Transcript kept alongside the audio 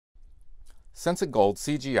SENSIT Gold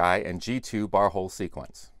CGI and G2 bar hole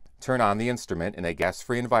sequence. Turn on the instrument in a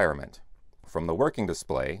gas-free environment. From the working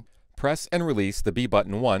display, press and release the B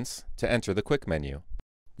button once to enter the quick menu.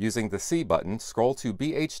 Using the C button, scroll to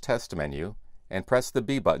BH Test menu and press the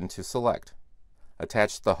B button to select.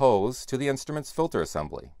 Attach the hose to the instrument's filter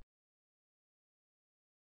assembly.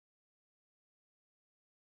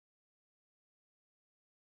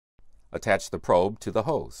 Attach the probe to the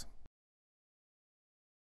hose.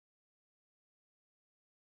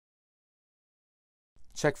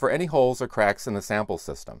 Check for any holes or cracks in the sample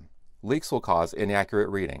system. Leaks will cause inaccurate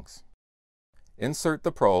readings. Insert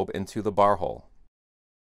the probe into the bar hole.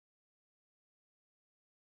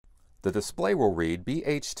 The display will read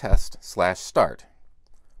BH Test/Start.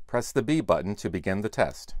 Press the B button to begin the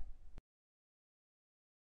test.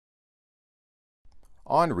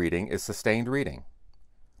 On reading is sustained reading.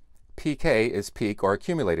 PK is peak or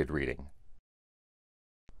accumulated reading.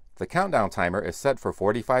 The countdown timer is set for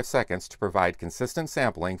 45 seconds to provide consistent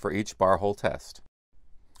sampling for each bar hole test.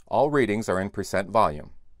 All readings are in percent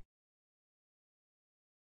volume.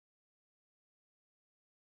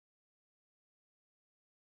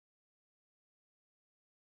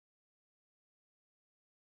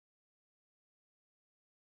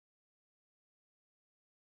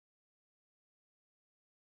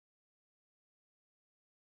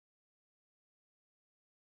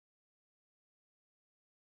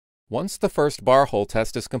 Once the first bar hole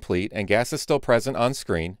test is complete and gas is still present on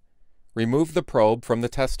screen, remove the probe from the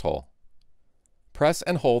test hole. Press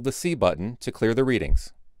and hold the C button to clear the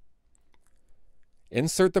readings.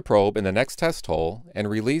 Insert the probe in the next test hole and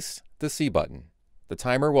release the C button. The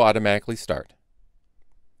timer will automatically start.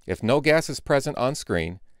 If no gas is present on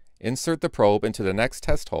screen, insert the probe into the next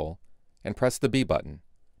test hole and press the B button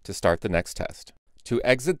to start the next test. To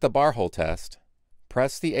exit the bar hole test,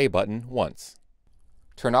 press the A button once.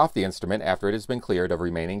 Turn off the instrument after it has been cleared of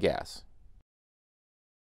remaining gas.